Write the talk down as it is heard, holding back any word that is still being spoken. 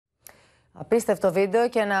Απίστευτο βίντεο,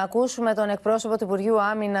 και να ακούσουμε τον εκπρόσωπο του Υπουργείου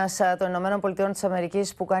Άμυνας των Ηνωμένων Πολιτειών της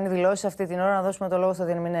Αμερικής που κάνει δηλώσεις αυτή την ώρα, να δώσουμε το λόγο στο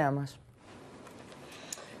διερμηνέα μας.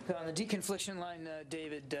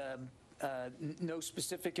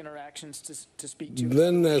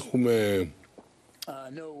 Δεν έχουμε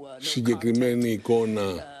συγκεκριμένη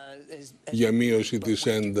εικόνα για μείωση της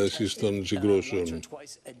έντασης των συγκρούσεων.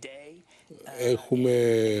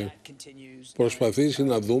 Έχουμε προσπαθήσει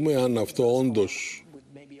να δούμε αν αυτό όντως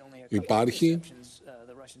υπάρχει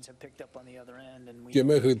και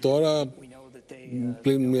μέχρι τώρα,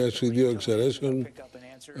 πλην μιας ή δύο εξαιρέσεων,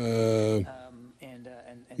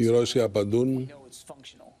 οι Ρώσοι απαντούν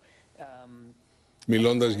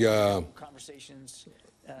μιλώντας για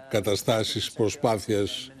καταστάσεις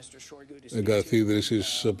προσπάθειας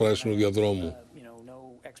εγκαθίδρυσης πράσινου διαδρόμου.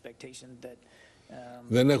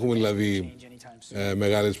 Δεν έχουμε δηλαδή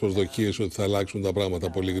μεγάλες προσδοκίες ότι θα αλλάξουν τα πράγματα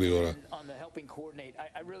πολύ γρήγορα.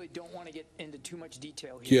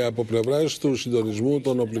 Και από πλευράς του συντονισμού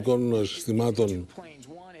των οπλικών συστημάτων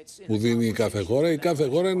που δίνει η κάθε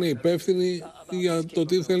χώρα είναι υπεύθυνη για το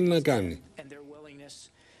τι θέλει να κάνει.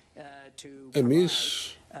 Εμείς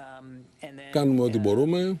κάνουμε ό,τι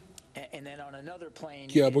μπορούμε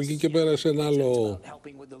και από εκεί και πέρα σε ένα άλλο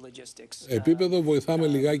επίπεδο βοηθάμε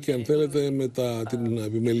λιγάκι, αν θέλετε, με την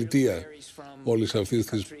επιμελητία όλης αυτής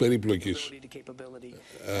της περίπλοκης,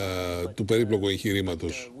 του περίπλοκου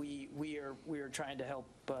εγχειρήματος.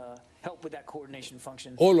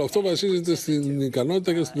 Όλο αυτό βασίζεται στην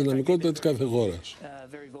ικανότητα και στην δυναμικότητα της κάθε χώρας.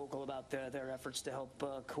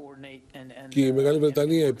 Και η Μεγάλη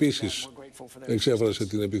Βρετανία επίσης εξέφρασε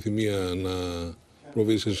την επιθυμία να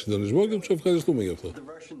προβεί σε συντονισμό και τους ευχαριστούμε γι' αυτό.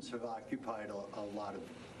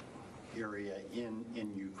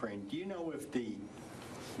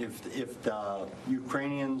 If the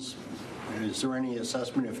Ukrainians, is there any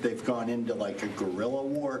assessment if they've gone into like a guerrilla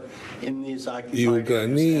war in these occupied areas? Οι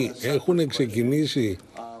Ουκρανοί έχουν ξεκινήσει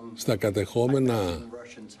στα κατεχόμενα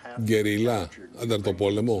γκεριλά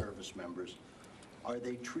ανταρτοπόλεμο.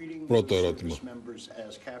 Πρώτο ερώτημα.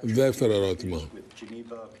 Δεύτερο ερώτημα.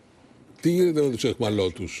 Τι γίνεται με τους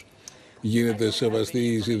αιχμαλώτους? Γίνεται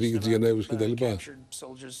σεβαστή η συνθήκη της Γενέβης κτλ?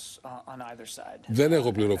 Δεν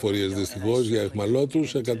έχω πληροφορίες δυστυχώς για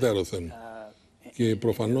αιχμαλώτους εκατέρωθεν και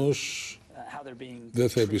προφανώς δεν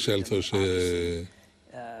θα επισέλθω σε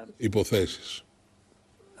υποθέσεις.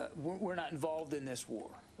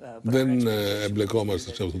 Δεν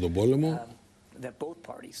εμπλεκόμαστε σε αυτόν τον πόλεμο.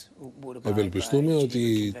 Ευελπιστούμε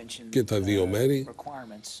ότι και τα δύο μέρη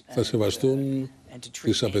θα σεβαστούν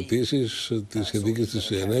τις απαιτήσεις της συνθήκης της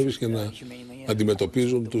Γενέβης και να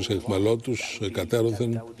αντιμετωπίζουν τους αιχμαλώτους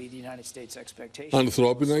εκατέρωθεν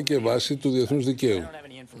ανθρώπινα και βάσει του διεθνούς δικαίου.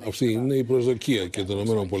 Αυτή είναι η προσδοκία και των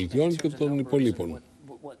ΗΠΑ και των υπολείπων.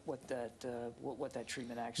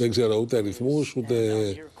 Δεν ξέρω ούτε αριθμούς,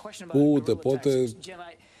 ούτε πότε.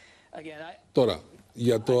 Τώρα,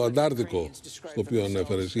 για το Αντάρτικο, στο οποίο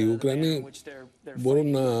ανέφερες, οι Ουκρανοί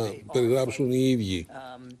μπορούν να περιγράψουν οι ίδιοι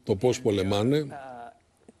το πώς πολεμάνε.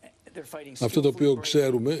 Αυτό το οποίο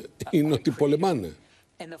ξέρουμε είναι ότι πολεμάνε.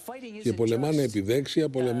 Και πολεμάνε επιδέξια,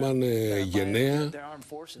 πολεμάνε γενναία,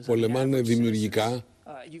 πολεμάνε δημιουργικά.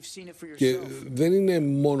 Και δεν είναι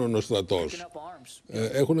μόνο ο στρατός.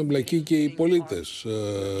 Έχουν εμπλακεί και οι πολίτες.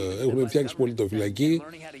 Έχουν φτιάξει πολιτοφυλακή,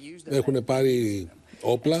 έχουν πάρει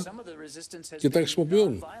όπλα και τα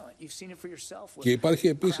χρησιμοποιούν. Και υπάρχει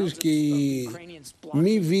επίσης και η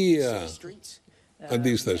μη βία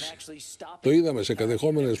αντίσταση. Το είδαμε σε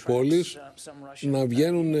κατεχόμενες πόλεις να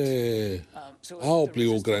βγαίνουν άοπλοι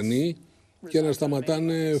Ουκρανοί και να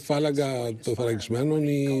σταματάνε φάλαγγα των θωρακισμένων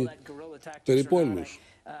ή περιπόλους.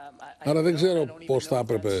 Άρα δεν ξέρω πώς θα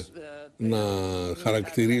έπρεπε να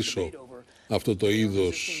χαρακτηρίσω αυτό το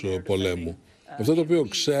είδος πολέμου. Αυτό το οποίο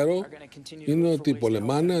ξέρω είναι ότι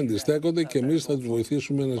πολεμάνε, αντιστέκονται και εμείς θα τους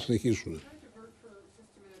βοηθήσουμε να συνεχίσουν.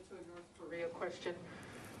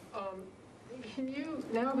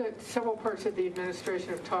 Now that several parts of the administration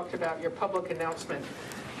have talked about your public announcement,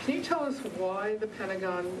 can you tell us why the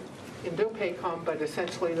Pentagon, Indo-PACOM, but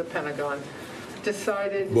essentially the Pentagon,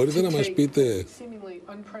 decided Μπορείτε to να μας take πείτε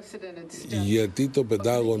seemingly unprecedented steps, γιατί το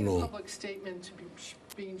Πεντάγωνο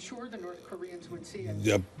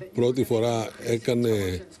για πρώτη φορά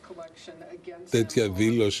έκανε τέτοια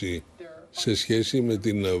δήλωση σε σχέση με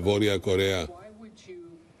την Βόρεια Κορέα,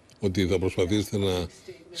 ότι θα προσπαθήσετε να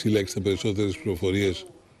συλλέξετε περισσότερες πληροφορίες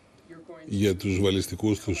για τους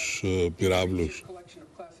βαλιστικούς τους πυράβλους?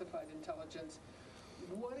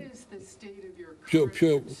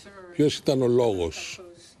 Ποιος ήταν ο λόγος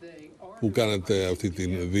που κάνατε αυτή τη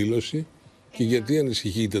δήλωση και γιατί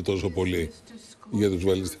ανησυχείτε τόσο πολύ για τους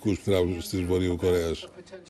βαλιστικούς πυράβλους της Βορείου Κορέας?